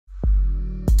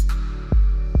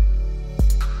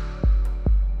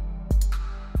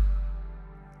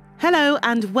Hello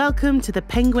and welcome to the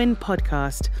Penguin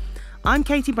Podcast. I'm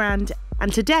Katie Brand,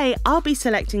 and today I'll be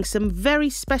selecting some very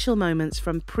special moments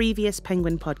from previous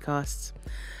Penguin podcasts.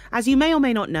 As you may or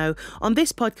may not know, on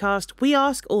this podcast we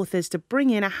ask authors to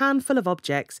bring in a handful of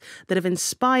objects that have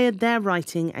inspired their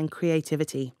writing and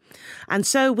creativity. And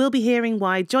so we'll be hearing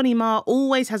why Johnny Marr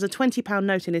always has a £20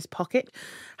 note in his pocket,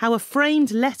 how a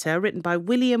framed letter written by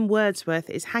William Wordsworth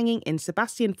is hanging in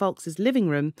Sebastian Faulks' living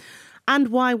room, and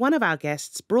why one of our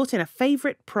guests brought in a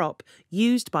favourite prop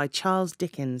used by Charles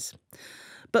Dickens.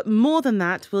 But more than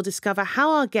that, we'll discover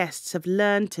how our guests have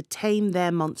learned to tame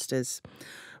their monsters.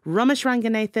 Ramesh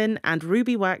Ranganathan and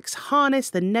Ruby Wax harness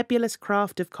the nebulous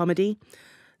craft of comedy.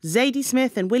 Zadie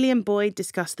Smith and William Boyd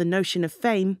discuss the notion of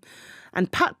fame.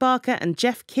 And Pat Barker and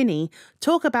Jeff Kinney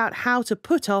talk about how to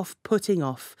put off putting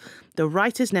off, the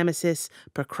writer's nemesis,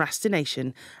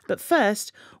 procrastination. But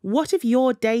first, what if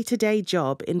your day-to-day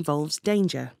job involves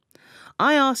danger?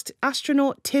 I asked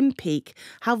astronaut Tim Peake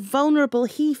how vulnerable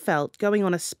he felt going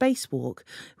on a spacewalk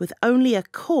with only a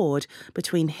cord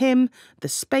between him, the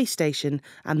space station,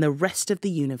 and the rest of the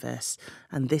universe.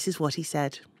 And this is what he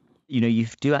said. You know, you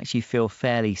do actually feel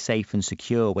fairly safe and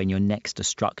secure when you're next to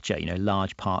structure, you know,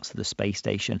 large parts of the space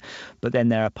station. But then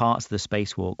there are parts of the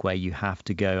spacewalk where you have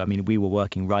to go. I mean, we were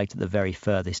working right at the very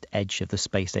furthest edge of the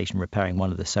space station, repairing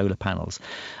one of the solar panels.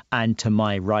 And to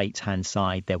my right-hand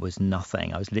side, there was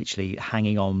nothing. I was literally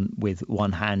hanging on with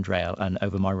one handrail, and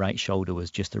over my right shoulder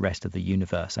was just the rest of the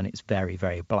universe. And it's very,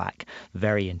 very black,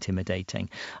 very intimidating.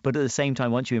 But at the same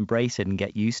time, once you embrace it and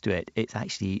get used to it, it's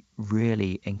actually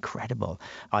really incredible.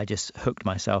 I just hooked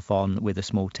myself on with a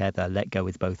small tether, let go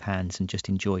with both hands, and just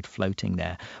enjoyed floating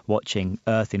there, watching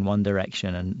Earth in one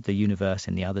direction and the universe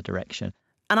in the other direction.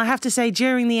 And I have to say,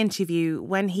 during the interview,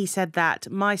 when he said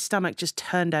that, my stomach just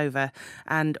turned over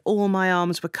and all my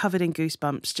arms were covered in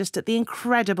goosebumps, just at the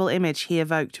incredible image he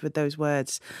evoked with those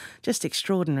words. Just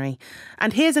extraordinary.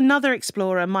 And here's another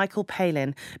explorer, Michael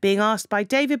Palin, being asked by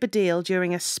David Baddiel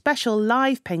during a special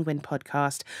live Penguin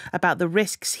podcast about the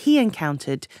risks he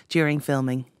encountered during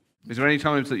filming. Is there any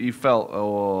times that you felt,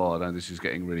 oh, no, this is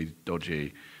getting really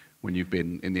dodgy, when you've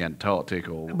been in the Antarctic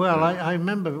or... Well, I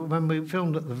remember when we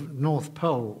filmed at the North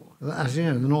Pole. As you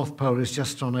know, the North Pole is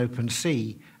just on open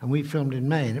sea, and we filmed in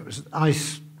May, and it was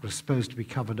ice was supposed to be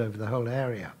covered over the whole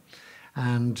area,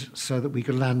 and so that we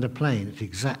could land a plane at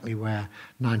exactly where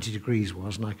 90 degrees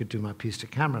was, and I could do my piece to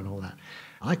camera and all that.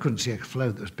 I couldn't see a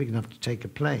floe that was big enough to take a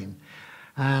plane.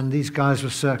 And these guys were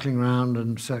circling around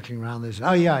and circling around. They said,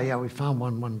 oh, yeah, we found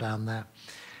one down there.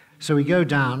 So we go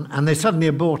down, and they suddenly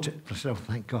abort it. I said, oh,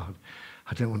 thank God,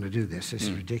 I don't want to do this. This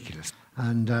is ridiculous.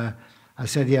 And I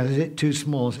said, yeah, is it too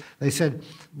small? They said,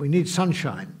 we need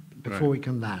sunshine before we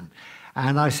can land.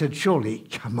 And I said, surely,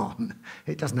 come on,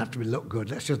 it doesn't have to look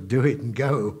good. Let's just do it and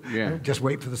go. Yeah. Just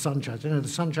wait for the sunshine. So, the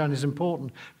sunshine is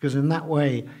important because in that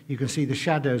way you can see the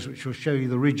shadows, which will show you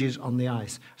the ridges on the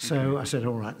ice. So I said,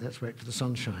 all right, let's wait for the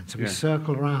sunshine. So we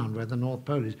circle around where the North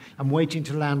Pole is. I'm waiting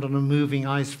to land on a moving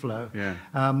ice floe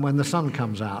when the sun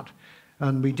comes out.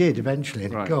 And we did eventually.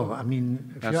 And God, I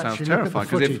mean, if that you sounds actually terrifying,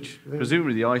 look at the footage...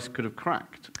 presumably the ice could have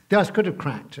cracked. The ice could have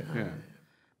cracked.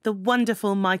 The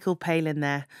wonderful Michael Palin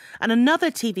there. And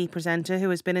another TV presenter who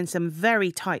has been in some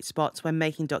very tight spots when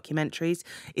making documentaries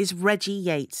is Reggie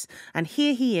Yates. And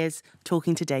here he is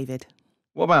talking to David.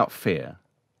 What about fear?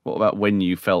 What about when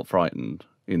you felt frightened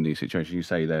in these situations? You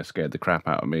say they're scared the crap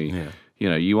out of me. Yeah.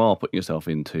 You know, you are putting yourself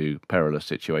into perilous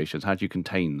situations. How do you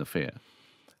contain the fear?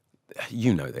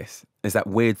 You know this. There's that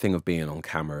weird thing of being on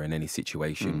camera in any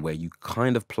situation where you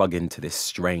kind of plug into this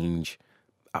strange...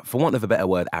 for want of a better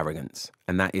word, arrogance.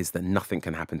 And that is that nothing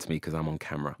can happen to me because I'm on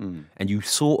camera. And you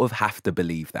sort of have to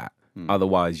believe that.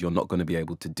 Otherwise, you're not going to be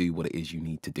able to do what it is you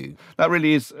need to do. That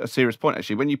really is a serious point,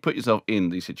 actually. When you put yourself in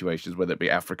these situations, whether it be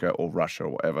Africa or Russia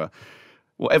or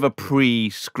whatever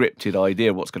pre-scripted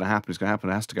idea of what's going to happen is going to happen,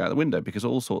 it has to go out the window because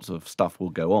all sorts of stuff will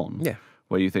go on. Yeah.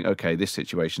 Where you think, okay, this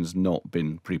situation's not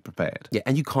been pre-prepared. Yeah,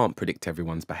 and you can't predict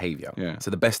everyone's behaviour. Yeah. So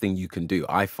the best thing you can do,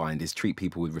 I find, is treat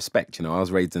people with respect. You know, I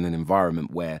was raised in an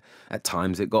environment where at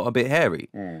times it got a bit hairy.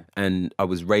 And I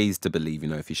was raised to believe, you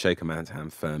know, if you shake a man's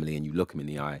hand firmly and you look him in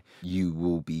the eye, you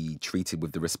will be treated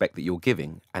with the respect that you're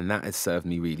giving. And that has served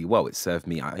me really well. It served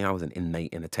me, I was an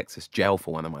inmate in a Texas jail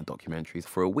for one of my documentaries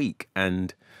for a week.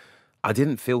 And I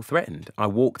didn't feel threatened. I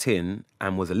walked in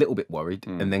and was a little bit worried,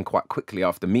 and then quite quickly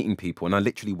after meeting people, and I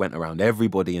literally went around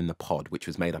everybody in the pod, which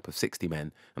was made up of 60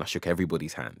 men, and I shook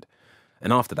everybody's hand.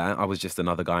 And after that, I was just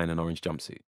another guy in an orange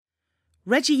jumpsuit.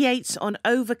 Reggie Yates on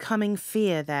overcoming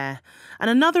fear there. And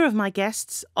another of my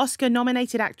guests,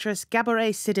 Oscar-nominated actress Gabourey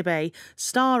Sidibe,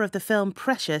 star of the film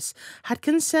Precious, had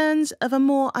concerns of a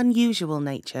more unusual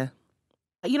nature.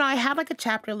 You know, I had like a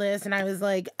chapter list and I was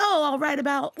like, oh, I'll write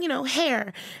about, you know,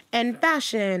 hair and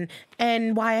fashion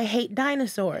and why I hate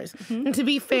dinosaurs. Mm-hmm. To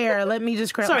be fair, let me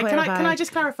just clarify. Sorry, can I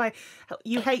just clarify?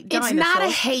 You hate dinosaurs? It's not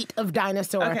a hate of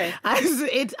dinosaurs. Okay. I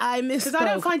misspoke. Because I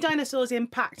don't find dinosaurs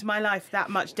impact my life that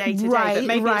much day to day. Right, but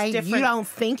maybe right. It's different. You don't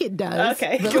think it does.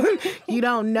 Okay. You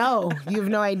don't know. You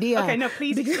have no idea. Okay, no,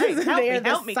 please explain.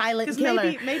 Help me. Silent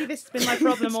killer. Maybe this has been my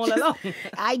problem all along.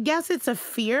 I guess it's a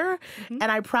fear, and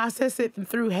I process it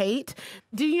through hate.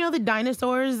 Do you know that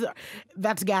dinosaurs,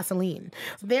 that's gasoline.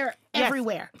 They're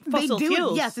everywhere. Fossil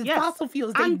fuels. Yes, it's fossil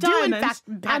fuels. They and do diamonds.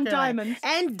 In fact And diamonds.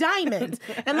 And diamonds.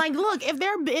 And like, look, if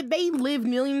they lived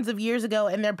millions of years ago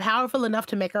and they're powerful enough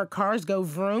to make our cars go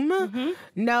vroom,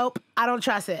 nope, I don't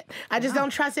trust it. I just don't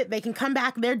trust it. They can come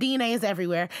back. Their DNA is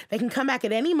everywhere. They can come back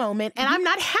at any moment, and I'm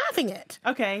not having it.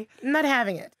 Okay. I'm not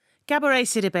having it. Gabourey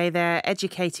Sidibe there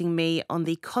educating me on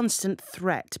the constant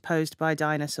threat posed by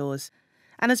dinosaurs.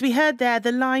 And as we heard there,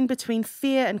 the line between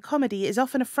fear and comedy is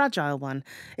often a fragile one,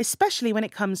 especially when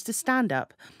it comes to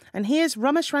stand-up. And here's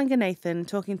Romesh Ranganathan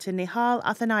talking to Nihal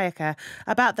Athanayake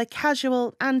about the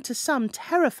casual and to some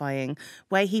terrifying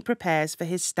way he prepares for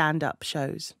his stand-up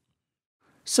shows.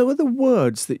 So are the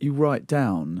words that you write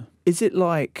down, is it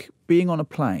like being on a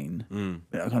plane,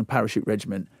 kind of parachute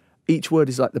regiment, each word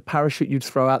is like the parachute you'd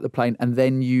throw out the plane and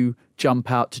then you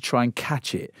jump out to try and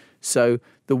catch it. So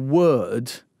the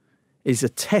word is a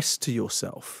test to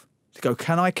yourself. To go,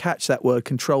 can I catch that word,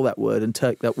 control that word and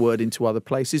take that word into other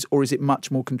places? Or is it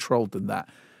much more controlled than that?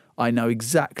 I know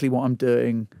exactly what I'm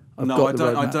doing. I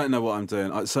don't know what I'm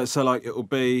doing. So like it will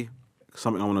be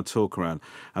something I want to talk around,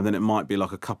 and then it might be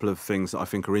like a couple of things that I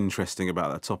think are interesting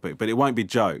about that topic, but it won't be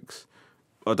jokes.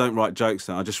 I don't write jokes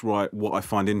then. I just write what I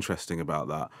find interesting about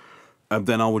that. And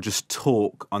then I will just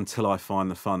talk until I find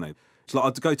the funny. It's like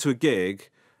I'd go to a gig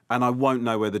and I won't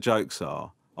know where the jokes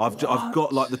are. I've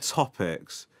got like the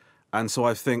topics, and so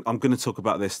I think I'm going to talk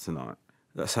about this tonight.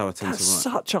 That's how I tend to write. That's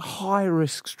such a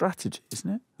high-risk strategy, isn't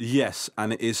it? Yes,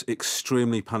 and it is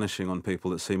extremely punishing on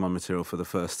people that see my material for the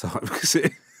first time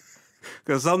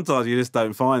because sometimes you just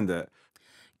don't find it.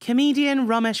 Comedian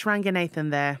Romesh Ranganathan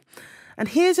there. And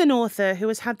here's an author who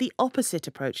has had the opposite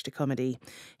approach to comedy.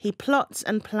 He plots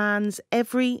and plans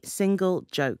every single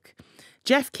joke.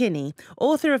 Jeff Kinney,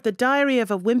 author of the Diary of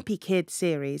a Wimpy Kid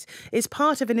series, is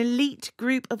part of an elite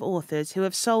group of authors who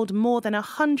have sold more than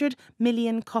 100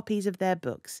 million copies of their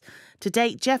books. To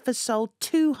date, Jeff has sold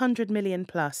 200 million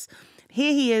plus.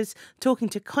 Here he is talking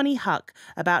to Connie Huck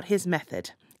about his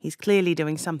method. He's clearly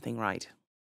doing something right.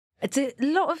 A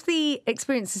lot of the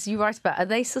experiences you write about, are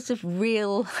they sort of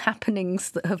real happenings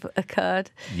that have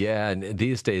occurred? Yeah, and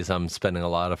these days I'm spending a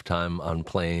lot of time on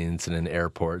planes and in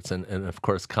airports, and of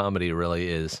course comedy really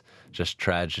is just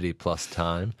tragedy plus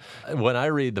time. When I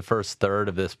read the first third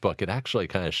of this book, it actually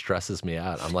kind of stresses me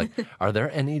out. I'm like, are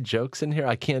there any jokes in here?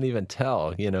 I can't even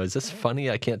tell. You know, is this funny?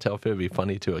 I can't tell if it would be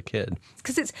funny to a kid.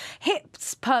 Because it's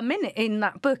hits per minute in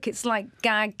that book. It's like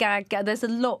gag, gag, gag. There's a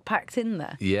lot packed in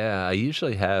there. Yeah, I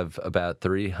usually have about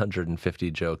 350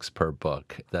 jokes per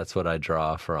book. That's what I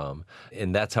draw from.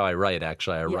 And that's how I write,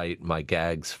 actually. I write my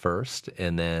gags first,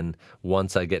 and then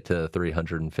once I get to the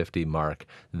 350 mark,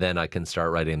 then I can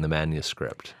start writing the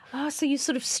manuscript. Oh, so you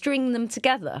sort of string them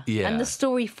together, yeah, and the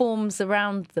story forms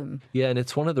around them. Yeah, and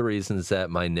it's one of the reasons that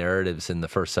my narratives in the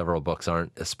first several books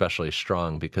aren't especially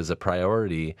strong, because the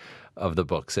priority of the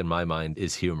books, in my mind,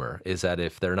 is humor, is that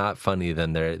if they're not funny,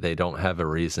 then they don't have a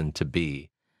reason to be.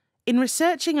 In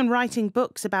researching and writing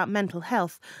books about mental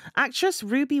health, actress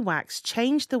Ruby Wax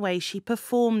changed the way she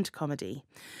performed comedy.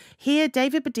 Here,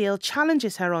 David Baddiel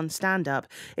challenges her on stand-up,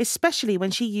 especially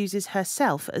when she uses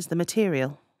herself as the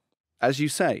material. As you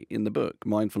say in the book,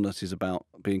 mindfulness is about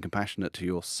being compassionate to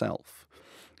yourself.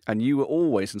 And you were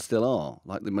always, and still are,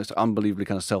 like the most unbelievably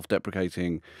kind of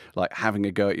self-deprecating, like having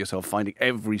a go at yourself, finding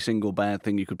every single bad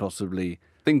thing you could possibly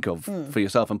think of for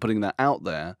yourself and putting that out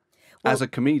there. Well, as a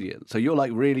comedian. So you're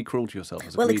like really cruel to yourself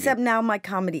as a comedian. Well, except now my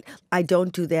comedy, I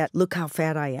don't do that. Look how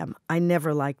fat I am. I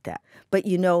never liked that. But,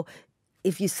 you know,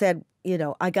 if you said, you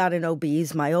know, I got an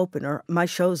OB's, my opener, my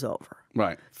show's over.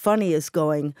 Right. Funny is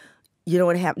going, you know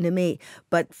what happened to me.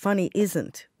 But funny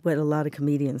isn't what a lot of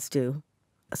comedians do,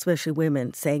 especially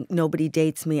women, saying, nobody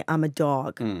dates me, I'm a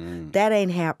dog. Mm-hmm. That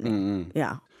ain't happening. Mm-hmm.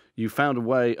 Yeah. You found a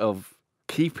way of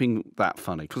keeping that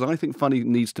funny, because I think funny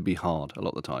needs to be hard a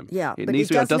lot of the time. Yeah, it but needs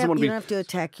you to be, don't have to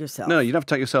attack yourself. No, you don't have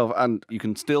to attack yourself, and you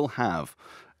can still have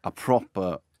a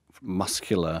proper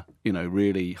muscular,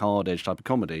 really hard-edged type of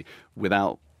comedy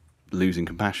without losing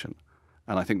compassion.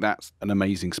 And I think that's an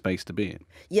amazing space to be in.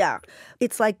 Yeah.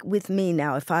 It's like with me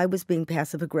now, if I was being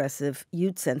passive-aggressive,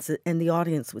 you'd sense it and the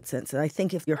audience would sense it. I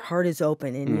think if your heart is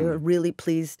open and you're really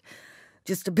pleased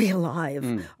just to be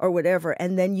alive or whatever,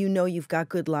 and then you've got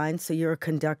good lines, so you're a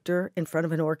conductor in front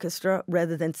of an orchestra,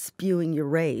 rather than spewing your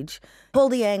rage, pull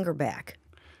the anger back,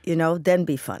 then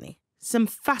be funny. Some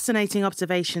fascinating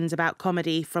observations about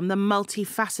comedy from the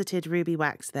multifaceted Ruby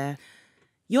Wax there.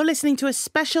 You're listening to a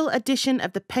special edition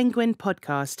of the Penguin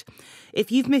podcast.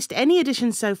 If you've missed any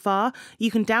editions so far, you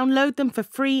can download them for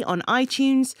free on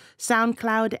iTunes,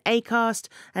 SoundCloud, Acast,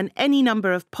 and any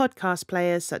number of podcast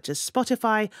players such as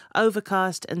Spotify,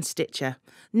 Overcast, and Stitcher.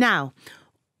 Now,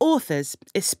 authors,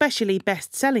 especially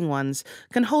best-selling ones,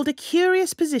 can hold a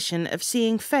curious position of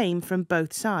seeing fame from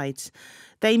both sides.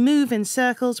 They move in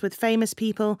circles with famous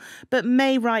people, but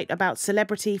may write about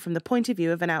celebrity from the point of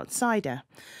view of an outsider.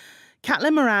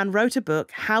 Caitlin Moran wrote a book,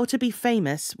 How to Be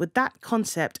Famous, with that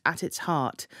concept at its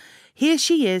heart. Here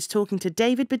she is talking to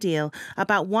David Baddiel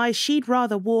about why she'd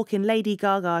rather walk in Lady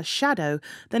Gaga's shadow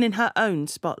than in her own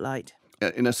spotlight.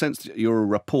 In a sense, you're a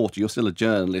reporter, you're still a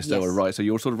journalist or a writer, so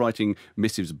you're sort of writing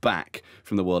missives back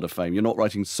from the world of fame. You're not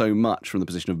writing so much from the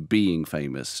position of being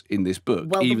famous in this book,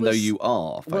 even though you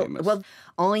are famous. Well,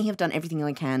 I have done everything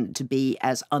I can to be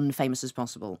as unfamous as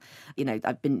possible.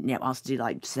 I've been asked to do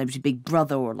like Celebrity Big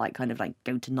Brother or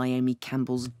go to Naomi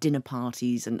Campbell's dinner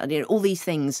parties and all these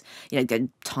things, go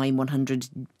Time 100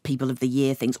 People of the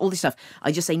Year things, all this stuff.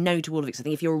 I just say no to all of it, because I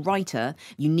think if you're a writer,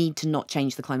 you need to not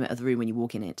change the climate of the room when you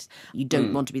walk in it. You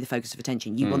don't want to be the focus of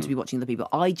attention. You want to be watching other people.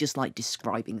 I just like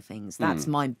describing things. That's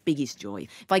my biggest joy.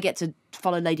 If I get to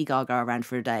follow Lady Gaga around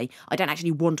for a day, I don't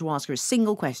actually want to ask her a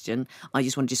single question. I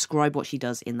just want to describe what she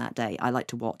does in that day. I like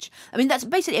to watch. That's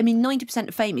basically, 90%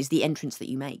 of fame is the entrance that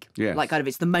you make. Yes.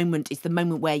 It's the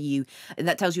moment where you, and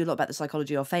that tells you a lot about the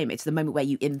psychology of fame. It's the moment where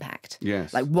you impact.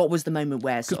 Yes. What was the moment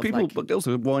where but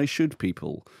also, why should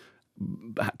people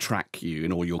track you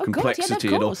in all your complexity?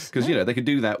 Because they could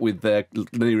do that with their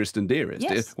nearest and dearest.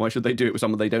 Yes. Why should they do it with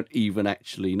someone they don't even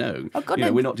actually know?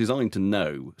 We're not designed to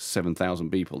know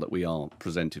 7,000 people that we are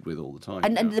presented with all the time.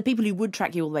 And the people who would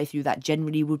track you all the way through that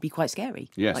generally would be quite scary.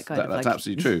 Yes, that's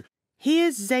absolutely true.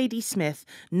 Here's Zadie Smith,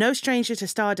 no stranger to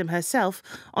stardom herself,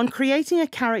 on creating a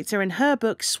character in her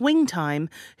book Swing Time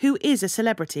who is a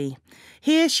celebrity.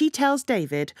 Here she tells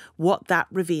David what that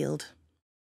revealed.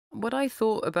 What I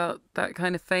thought about that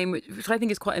kind of fame, which I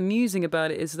think is quite amusing about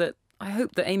it, is that I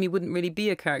hope that Amy wouldn't really be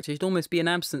a character. She'd almost be an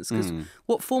absence, because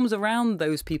what forms around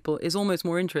those people is almost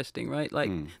more interesting, right?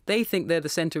 They think they're the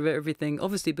centre of everything,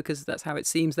 obviously because that's how it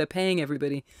seems. They're paying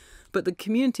everybody. But the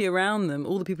community around them,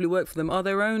 all the people who work for them, are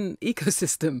their own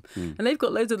ecosystem. And they've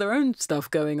got loads of their own stuff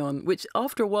going on, which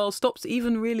after a while stops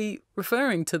even really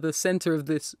referring to the centre of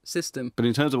this system. But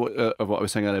in terms of what I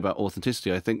was saying earlier about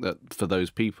authenticity, I think that for those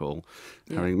people,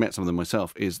 having met some of them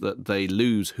myself, is that they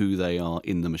lose who they are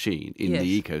in the machine, in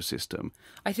the ecosystem.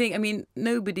 I think,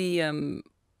 nobody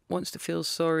wants to feel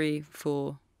sorry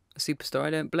for a superstar. I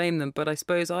don't blame them. But I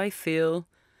suppose I feel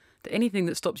that anything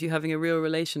that stops you having a real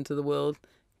relation to the world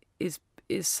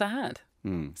is sad.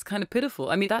 It's kind of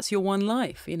pitiful. That's your one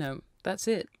life, that's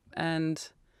it. And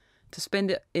to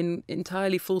spend it in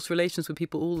entirely false relations with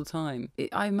people all the time,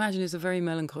 I imagine is a very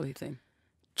melancholy thing.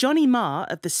 Johnny Marr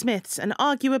of the Smiths, and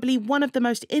arguably one of the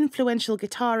most influential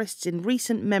guitarists in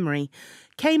recent memory,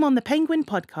 came on the Penguin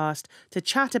podcast to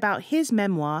chat about his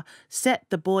memoir, Set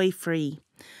the Boy Free.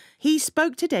 He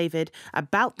spoke to David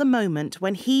about the moment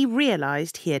when he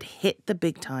realised he had hit the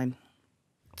big time.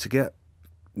 To get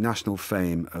national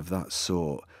fame of that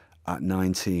sort at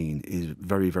 19 is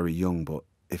very, very young, but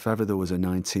if ever there was a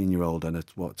 19-year-old and a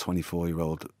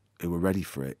 24-year-old who were ready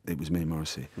for it, it was me and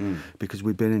Morrissey, because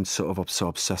we'd been so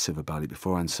obsessive about it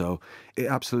before, and so it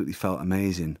absolutely felt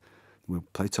amazing. We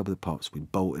played Top of the Pops, we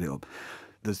bolted it up.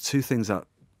 There's two things that,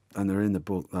 and they're in the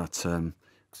book, that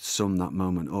sum that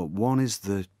moment up. One is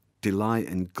the delight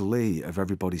and glee of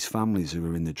everybody's families who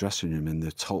were in the dressing room, and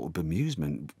the total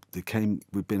bemusement.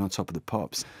 We'd been on Top of the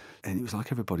Pops, and it was like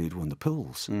everybody had won the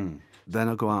pools. Then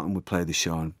I go out and we play the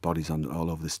show, and bodies all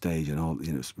over the stage, and all,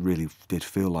 it really did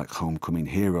feel like homecoming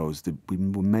heroes. We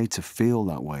were made to feel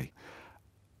that way.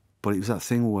 But it was that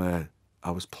thing where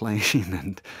I was playing,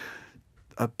 and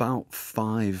about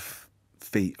 5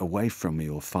 feet away from me,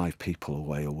 or 5 people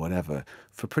away, or whatever,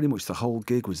 for pretty much the whole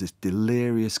gig, was this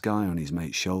delirious guy on his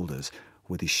mate's shoulders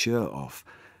with his shirt off,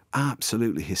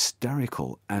 absolutely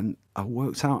hysterical. And I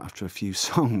worked out after a few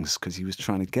songs, because he was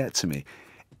trying to get to me,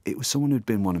 it was someone who'd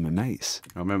been one of my mates.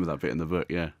 I remember that bit in the book,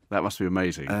 yeah. That must be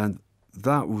amazing. And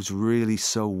that was really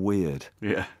so weird.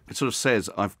 Yeah. It sort of says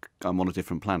I'm on a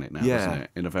different planet now, doesn't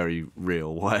it? In a very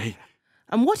real way.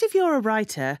 And what if you're a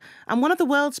writer and one of the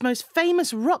world's most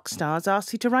famous rock stars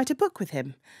asks you to write a book with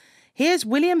him? Here's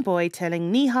William Boyd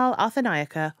telling Nihal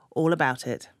Arthanayake all about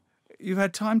it. You've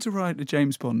had time to write a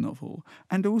James Bond novel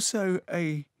and also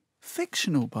a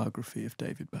fictional biography of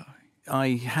David Bowie. I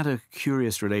had a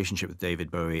curious relationship with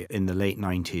David Bowie in the late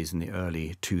 90s and the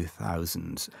early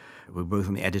 2000s. We were both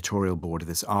on the editorial board of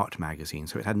this art magazine,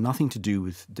 so it had nothing to do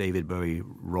with David Bowie,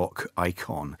 rock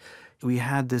icon. We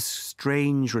had this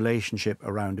strange relationship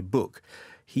around a book.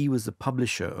 He was the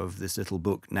publisher of this little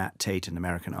book, Nat Tate, an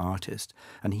American artist,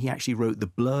 and he actually wrote the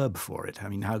blurb for it. I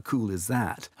mean, how cool is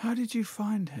that? How did you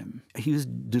find him? He was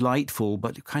delightful,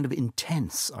 but kind of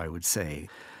intense, I would say.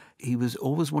 He was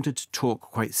always wanted to talk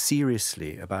quite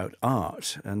seriously about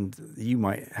art, and you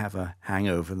might have a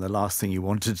hangover, and the last thing you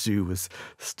wanted to do was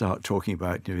start talking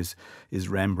about, is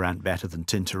Rembrandt better than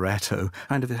Tintoretto?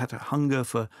 Kind of had a hunger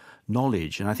for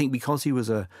knowledge, and I think because he was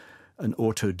an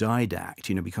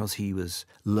autodidact, because he was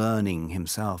learning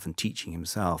himself and teaching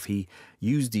himself, he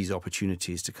used these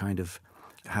opportunities to kind of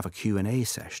have a Q&A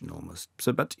session almost.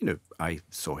 So, but, I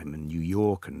saw him in New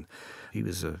York, and he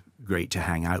was great to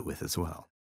hang out with as well.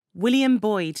 William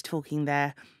Boyd talking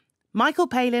there. Michael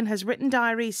Palin has written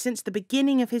diaries since the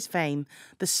beginning of his fame,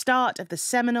 the start of the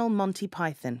seminal Monty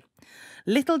Python.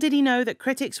 Little did he know that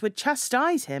critics would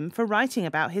chastise him for writing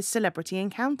about his celebrity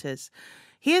encounters.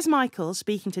 Here's Michael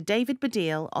speaking to David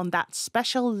Baddiel on that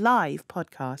special live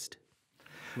podcast.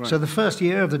 Right. So the first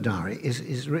year of the diary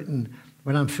is written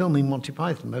when I'm filming Monty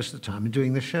Python most of the time and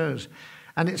doing the shows.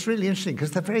 And it's really interesting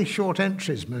because they're very short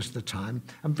entries most of the time,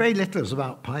 and very little is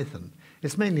about Python.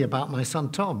 It's mainly about my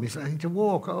son Tom. He's saying to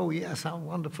walk. Oh, yes, how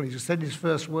wonderful. He just said his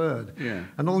first word. Yeah.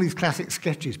 And all these classic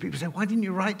sketches. People say, why didn't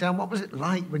you write down what was it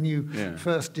like when you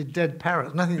first did Dead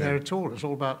Parrot? Nothing there at all. It's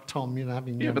all about Tom,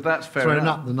 having but that's fair thrown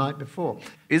enough. up the night before.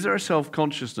 Is there a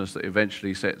self-consciousness that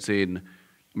eventually sets in?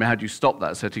 I mean, how do you stop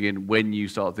that setting in when you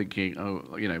start thinking,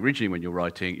 originally when you're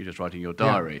writing, you're just writing your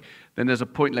diary. Yeah. Then there's a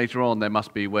point later on, there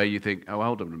must be where you think, oh,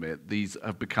 hold on a minute, these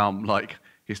have become like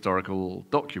historical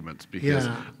documents because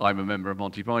I'm a member of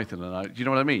Monty Python. And do you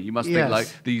know what I mean? You must think like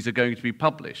these are going to be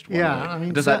published.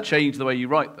 Does that change the way you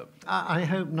write them? I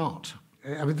hope not.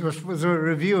 I mean, there was a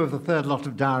review of the third lot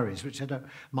of diaries, which said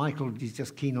Michael is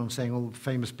just keen on saying all the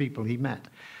famous people he met.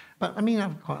 But, I mean, I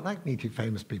quite like meeting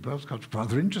famous people. I was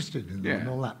rather interested in them and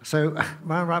all that. So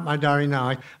when I write my diary now,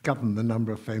 I govern the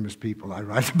number of famous people I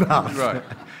write about. Right.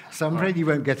 So I'm afraid you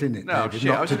won't get in it, No, David, shit,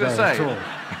 not I was going to today say,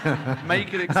 at all.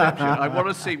 Make an exception. I want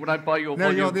to see when I buy your volume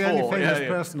 4. No, you're the only famous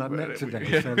person I've met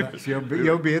today, so that's,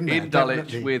 you'll be in there. In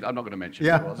Dulwich with, I'm not going to mention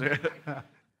who it was.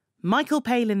 Michael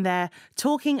Palin there,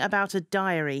 talking about a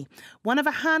diary, one of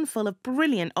a handful of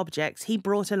brilliant objects he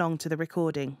brought along to the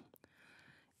recording.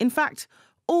 In fact,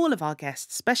 all of our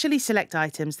guests specially select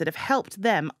items that have helped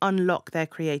them unlock their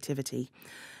creativity.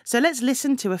 So let's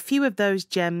listen to a few of those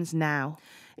gems now.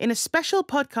 In a special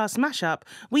podcast mashup,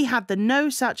 we had the No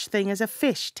Such Thing as a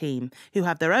Fish team, who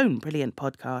have their own brilliant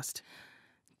podcast.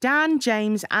 Dan,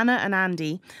 James, Anna and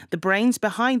Andy, the brains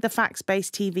behind the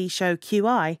facts-based TV show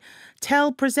QI,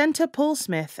 tell presenter Paul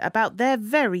Smith about their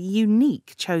very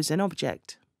unique chosen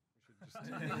object.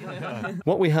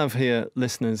 What we have here,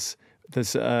 listeners,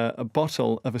 there's a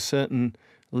bottle of a certain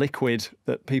liquid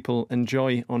that people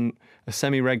enjoy on a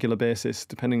semi-regular basis,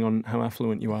 depending on how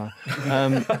affluent you are.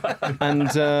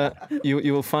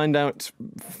 You will find out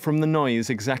from the noise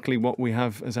exactly what we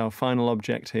have as our final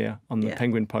object here on the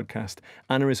Penguin podcast.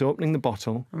 Anna is opening the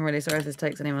bottle. I'm really sorry if this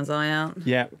takes anyone's eye out.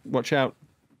 Yeah, watch out.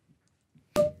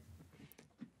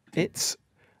 It's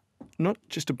not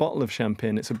just a bottle of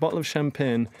champagne, it's a bottle of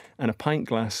champagne and a pint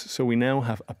glass, so we now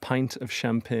have a pint of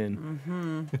champagne.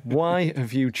 Mm-hmm. Why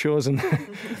have you chosen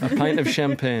a pint of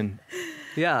champagne?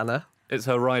 Yeah, Anna. It's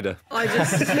her rider.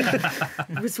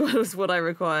 This was what I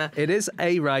require. It is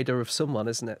a rider of someone,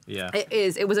 isn't it? Yeah. It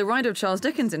is. It was a rider of Charles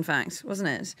Dickens, in fact, wasn't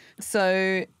it?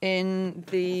 So in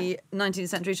the 19th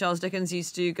century, Charles Dickens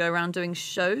used to go around doing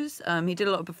shows. He did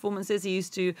a lot of performances. He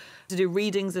used to do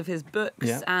readings of his books,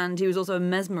 and he was also a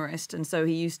mesmerist, and so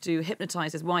he used to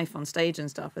hypnotise his wife on stage and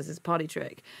stuff as his party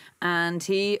trick. And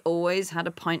he always had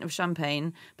a pint of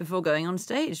champagne before going on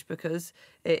stage because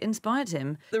it inspired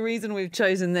him. The reason we've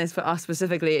chosen this for us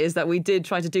specifically is that we did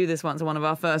try to do this once on one of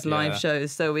our first live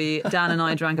shows. So Dan and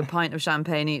I drank a pint of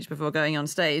champagne each before going on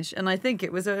stage, and I think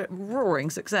it was a roaring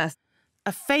success.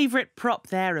 A favourite prop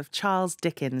there of Charles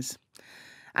Dickens.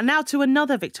 And now to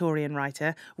another Victorian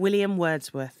writer, William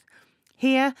Wordsworth.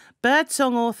 Here,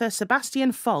 birdsong author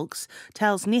Sebastian Faulks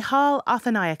tells Nihal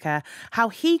Arthanaika how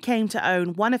he came to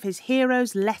own one of his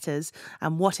hero's letters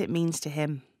and what it means to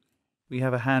him. We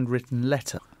have a handwritten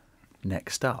letter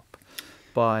next up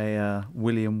by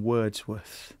William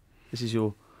Wordsworth. This is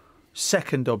your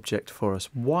second object for us.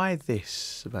 Why this,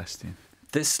 Sebastian?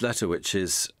 This letter, which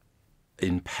is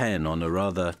in pen on a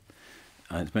rather...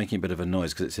 it's making a bit of a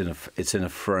noise because it's in a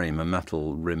frame, a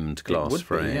metal-rimmed glass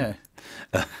frame.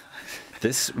 Yeah.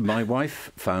 My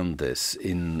wife found this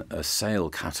in a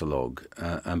sale catalogue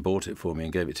and bought it for me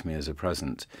and gave it to me as a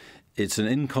present. It's an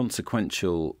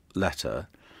inconsequential letter,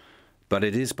 but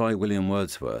it is by William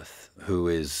Wordsworth, who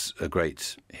is a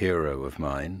great hero of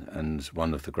mine and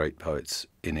one of the great poets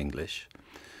in English.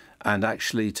 And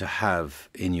actually to have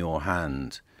in your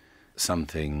hand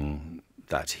something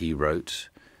that he wrote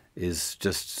is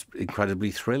just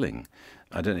incredibly thrilling.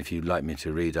 I don't know if you'd like me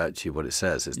to read out to you what it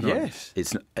says. It's not, yes.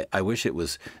 I wish it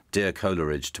was, "Dear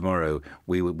Coleridge, tomorrow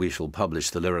we shall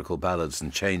publish the lyrical ballads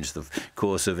and change the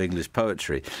course of English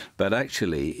poetry." But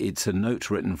actually, it's a note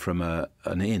written from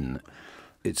an inn.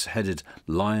 It's headed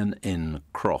 "Lion Inn,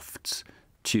 Crofts,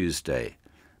 Tuesday.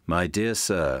 My dear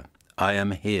sir, I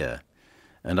am here,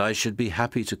 and I should be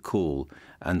happy to call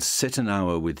and sit an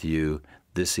hour with you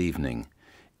this evening,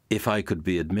 if I could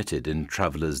be admitted in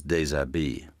travellers'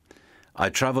 déshabillés. I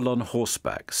travel on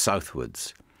horseback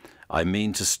southwards. I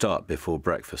mean to start before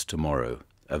breakfast tomorrow.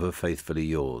 Ever faithfully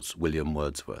yours, William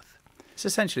Wordsworth. It's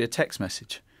essentially a text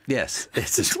message. Yes,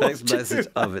 it's a text message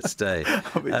of its day.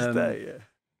 Of its day, yeah.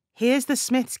 Here's the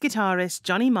Smiths guitarist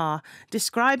Johnny Marr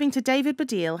describing to David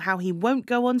Baddiel how he won't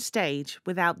go on stage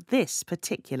without this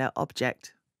particular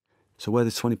object. So where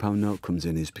the £20 note comes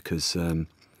in is because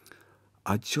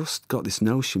I just got this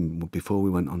notion before we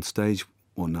went on stage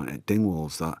one night at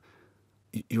Dingwalls that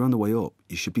you're on the way up,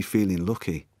 you should be feeling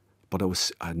lucky, but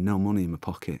I had no money in my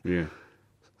pocket. Yeah.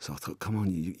 So I thought, come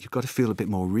on, you've got to feel a bit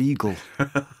more regal.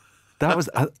 That was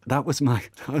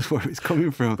where it's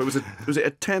coming from. But was it a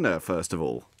tenner first of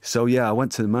all? So yeah, I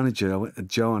went to the manager. I went to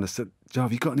Joe and I said, "Joe,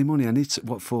 have you got any money? I need to,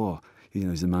 what for?" You know,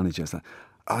 he's the manager. I was like,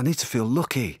 "I need to feel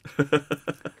lucky."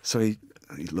 So he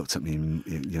looked at me, and,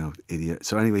 you know, idiot.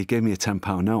 So anyway, he gave me a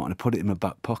 £10 note and I put it in my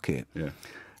back pocket. Yeah.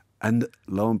 And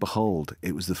lo and behold,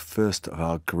 it was the first of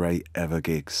our great ever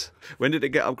gigs. When did it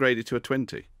get upgraded to a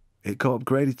 20? It got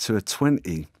upgraded to a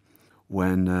 20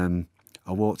 when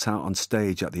I walked out on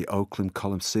stage at the Oakland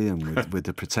Coliseum with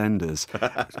the Pretenders,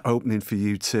 opening for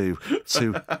U2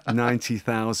 to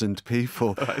 90,000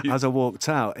 people. As I walked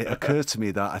out, it occurred to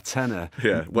me that a tenner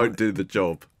won't do the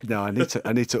job. No, I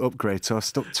need to upgrade, so I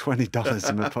stuck $20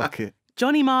 in my pocket.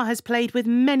 Johnny Marr has played with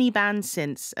many bands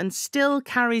since and still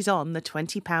carries on the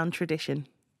 £20 tradition.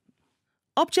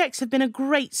 Objects have been a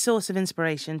great source of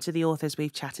inspiration to the authors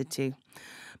we've chatted to.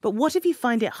 But what if you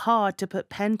find it hard to put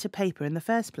pen to paper in the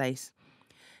first place?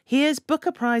 Here's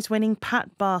Booker Prize-winning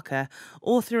Pat Barker,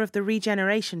 author of the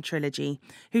Regeneration trilogy,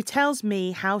 who tells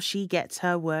me how she gets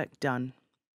her work done.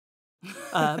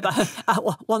 But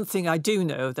one thing I do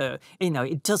know, though,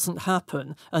 it doesn't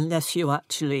happen unless you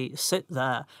actually sit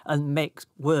there and make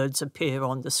words appear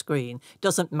on the screen. It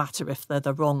doesn't matter if they're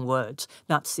the wrong words.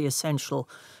 That's the essential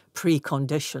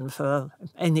precondition for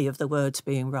any of the words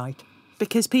being right.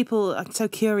 Because people are so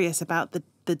curious about the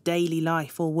daily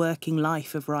life or working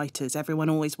life of writers. Everyone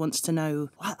always wants to know.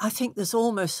 I think there's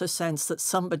almost a sense that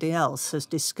somebody else has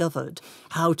discovered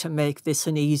how to make this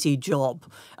an easy job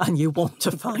and you want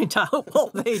to find out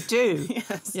what they do.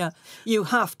 Yes. Yeah. You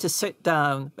have to sit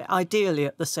down, ideally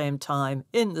at the same time,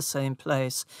 in the same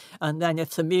place, and then if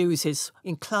the muse is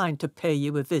inclined to pay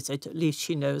you a visit, at least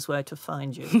she knows where to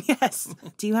find you. Yes.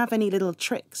 Do you have any little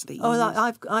tricks that you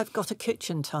use? I've got a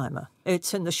kitchen timer.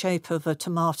 It's in the shape of a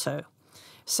tomato.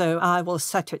 So I will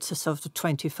set it to sort of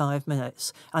 25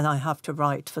 minutes, and I have to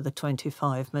write for the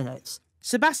 25 minutes.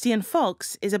 Sebastian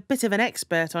Faulks is a bit of an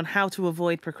expert on how to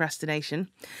avoid procrastination.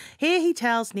 Here he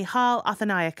tells Nihal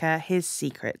Arthanaika his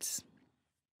secrets.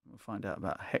 We'll find out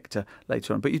about Hector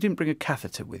later on. But you didn't bring a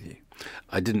catheter with you.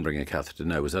 I didn't bring a catheter,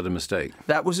 no. Was that a mistake?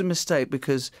 That was a mistake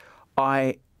because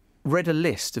I read a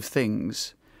list of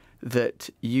things that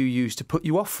you used to put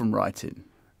you off from writing.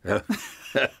 Oh,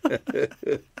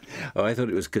 I thought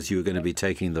it was because you were going to be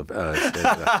taking the...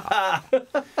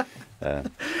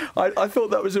 I thought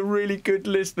that was a really good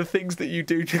list of things that you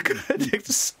do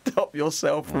to stop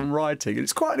yourself from writing.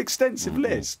 It's quite an extensive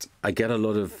list. I get a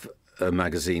lot of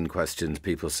magazine questions,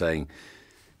 people saying,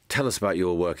 tell us about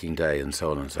your working day and so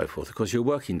on and so forth. Of course, your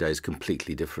working day is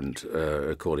completely different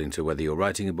according to whether you're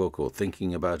writing a book or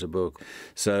thinking about a book.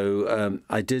 So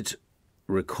I did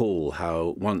recall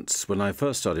how once, when I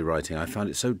first started writing, I found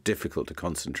it so difficult to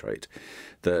concentrate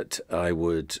that I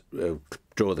would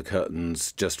draw the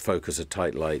curtains, just focus a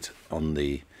tight light on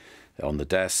the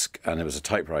desk, and it was a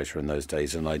typewriter in those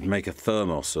days, and I'd make a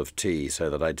thermos of tea so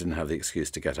that I didn't have the excuse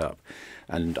to get up.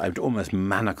 And I'd almost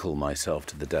manacle myself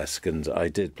to the desk, and I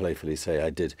did playfully say I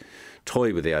did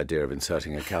toy with the idea of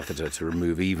inserting a catheter to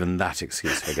remove even that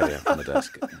excuse for getting up from the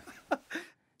desk.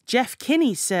 Jeff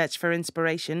Kinney's search for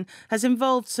inspiration has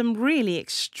involved some really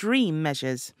extreme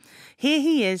measures. Here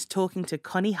he is talking to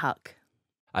Connie Huck.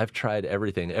 I've tried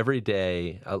everything. Every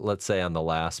day, let's say on the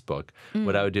last book,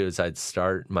 what I would do is I'd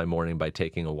start my morning by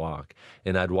taking a walk.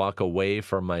 And I'd walk away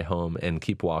from my home and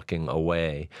keep walking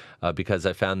away because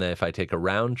I found that if I take a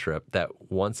round trip,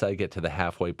 that once I get to the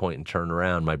halfway point and turn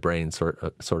around, my brain sort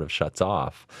of shuts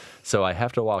off. So I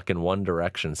have to walk in one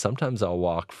direction. Sometimes I'll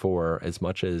walk for as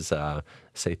much as,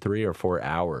 say, 3 or 4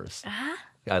 hours.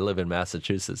 I live in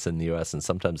Massachusetts in the U.S., and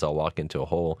sometimes I'll walk into a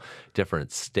whole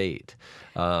different state.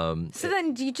 So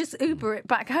then do you just Uber it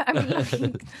back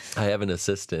home? I have an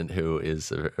assistant who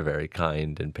is very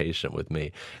kind and patient with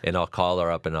me, and I'll call her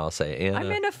up and I'll say, Anna.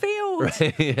 I'm in a field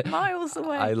right? miles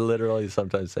away. I literally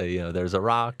sometimes say, there's a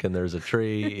rock and there's a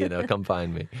tree, come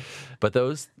find me. But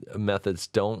those methods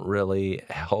don't really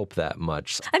help that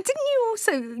much. And didn't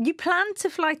you planned to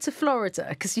fly to Florida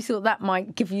because you thought that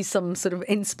might give you some sort of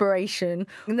inspiration,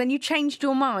 and then you changed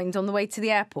your mind on the way to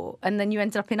the airport, and then you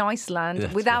ended up in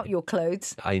Iceland without your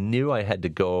clothes. I knew I had to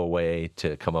go away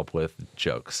to come up with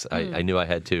jokes. I knew I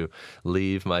had to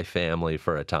leave my family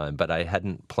for a time, but I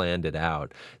hadn't planned it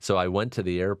out. So I went to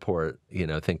the airport,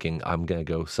 thinking I'm going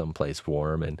to go someplace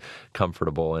warm and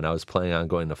comfortable, and I was planning on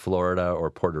going to Florida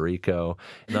or Puerto Rico.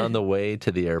 And on the way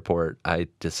to the airport, I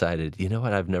decided, you know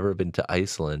what, I've never been to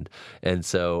Iceland. And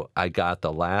so I got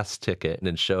the last ticket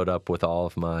and showed up with all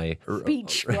of my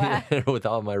beach wear, with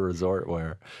all my resort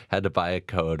wear. Had to buy a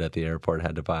coat at the airport,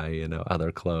 had to buy,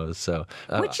 other clothes. So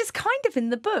which is kind of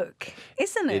in the book,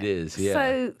 isn't it? It is, yeah.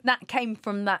 So that came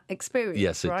from that experience.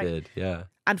 Yes, it right? did, yeah.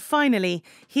 And finally,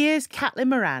 here's Caitlin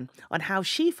Moran on how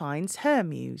she finds her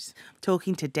muse,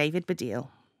 talking to David Baddiel.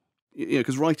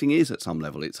 Because writing is, at some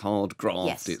level, it's hard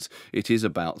graft. Yes. It is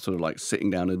about sort of like sitting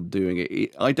down and doing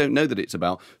it. I don't know that it's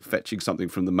about fetching something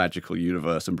from the magical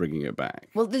universe and bringing it back.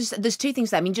 Well, there's two things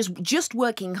there. I mean, just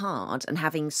working hard and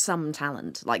having some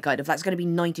talent, like kind of that's going to be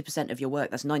 90% of your work.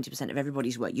 That's 90% of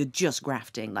everybody's work. You're just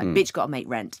grafting. Like, bitch, got to make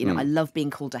rent. I love being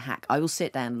called a hack. I will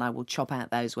sit down and I will chop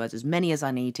out those words, as many as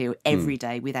I need to, every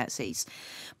day without cease.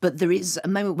 But there is a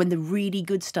moment when the really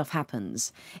good stuff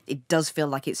happens. It does feel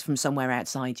like it's from somewhere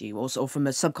outside you, or from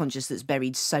a subconscious that's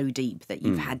buried so deep that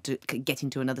you've had to get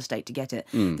into another state to get it.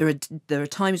 There are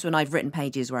times when I've written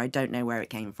pages where I don't know where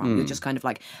it came from. You're just kind of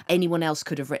like, anyone else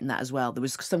could have written that as well. There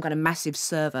was some kind of massive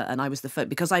server, and I was the first,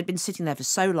 because I'd been sitting there for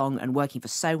so long and working for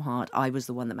so hard, I was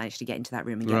the one that managed to get into that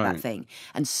room and get that thing.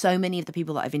 And so many of the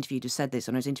people that I've interviewed have said this.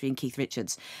 When I was interviewing Keith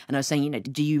Richards, and I was saying,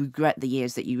 do you regret the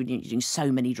years that you were doing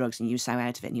so many drugs and you were so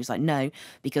out of it? And he was like, no,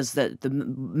 because the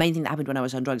main thing that happened when I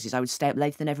was on drugs is I would stay up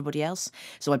later than everybody else.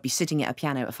 So I'd be sitting at a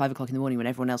piano at 5 o'clock in the morning when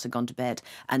everyone else had gone to bed,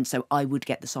 and so I would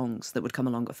get the songs that would come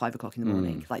along at 5 o'clock in the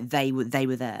morning. Like they were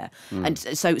there, and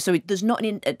so there's not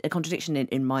a contradiction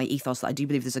in my ethos that I do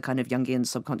believe there's a kind of Jungian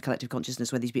collective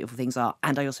consciousness where these beautiful things are,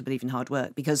 and I also believe in hard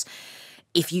work, because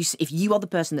if you are the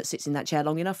person that sits in that chair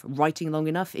long enough, writing long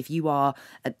enough, if you are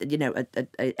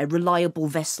a reliable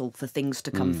vessel for things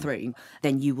to come through,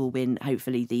 then you will win,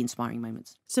 hopefully, the inspiring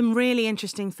moments. Some really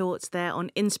interesting thoughts there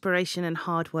on inspiration and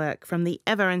hard work from the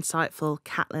ever insightful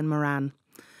Caitlin Moran.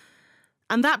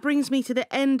 And that brings me to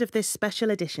the end of this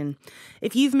special edition.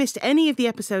 If you've missed any of the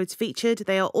episodes featured,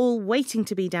 they are all waiting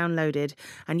to be downloaded,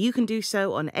 and you can do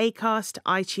so on Acast,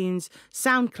 iTunes,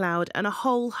 SoundCloud, and a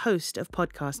whole host of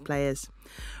podcast players.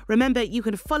 Remember, you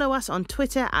can follow us on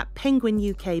Twitter at Penguin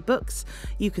UK Books.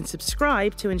 You can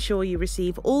subscribe to ensure you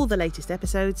receive all the latest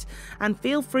episodes, and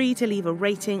feel free to leave a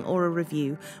rating or a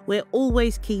review. We're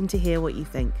always keen to hear what you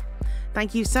think.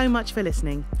 Thank you so much for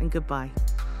listening, and goodbye.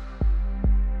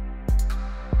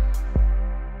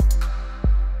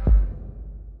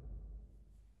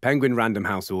 Penguin Random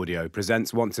House Audio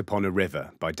presents Once Upon a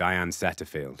River by Diane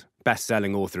Setterfield,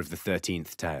 best-selling author of The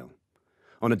 13th Tale.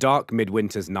 On a dark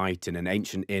midwinter's night in an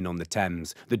ancient inn on the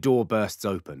Thames, the door bursts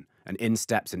open, and in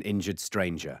steps an injured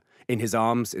stranger. In his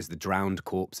arms is the drowned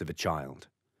corpse of a child.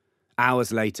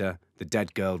 Hours later, the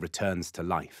dead girl returns to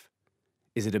life.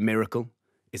 Is it a miracle?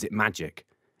 Is it magic?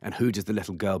 And who does the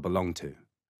little girl belong to?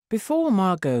 Before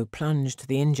Margot plunged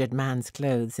the injured man's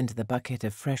clothes into the bucket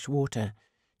of fresh water,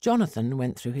 Jonathan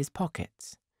went through his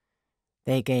pockets.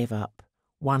 They gave up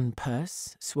one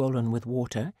purse swollen with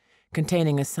water,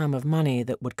 containing a sum of money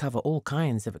that would cover all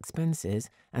kinds of expenses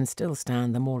and still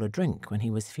stand them all a drink when he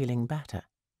was feeling better.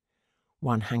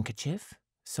 1 handkerchief,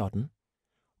 sodden,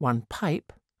 1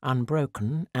 pipe,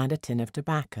 unbroken, and a tin of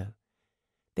tobacco.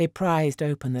 They prized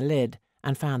open the lid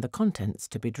and found the contents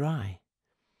to be dry.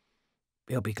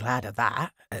 "He'll be glad of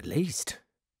that, at least,"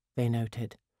 they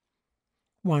noted.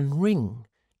 1 ring,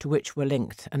 to which were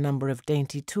linked a number of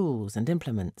dainty tools and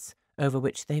implements, over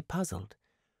which they puzzled.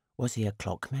 Was he a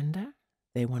clock mender,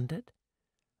 they wondered?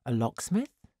 A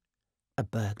locksmith? A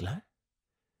burglar?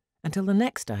 Until the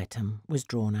next item was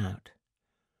drawn out.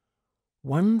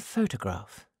 1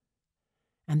 photograph.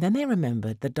 And then they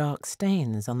remembered the dark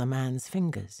stains on the man's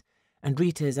fingers, and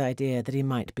Rita's idea that he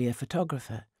might be a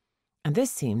photographer, and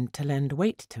this seemed to lend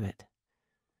weight to it.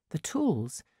 The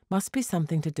tools must be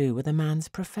something to do with a man's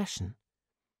profession.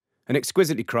 An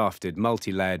exquisitely crafted,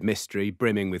 multi-layered mystery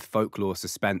brimming with folklore,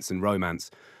 suspense and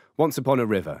romance, Once Upon a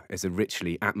River is a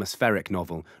richly atmospheric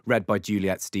novel read by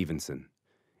Juliet Stevenson.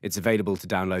 It's available to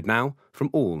download now from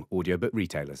all audiobook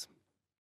retailers.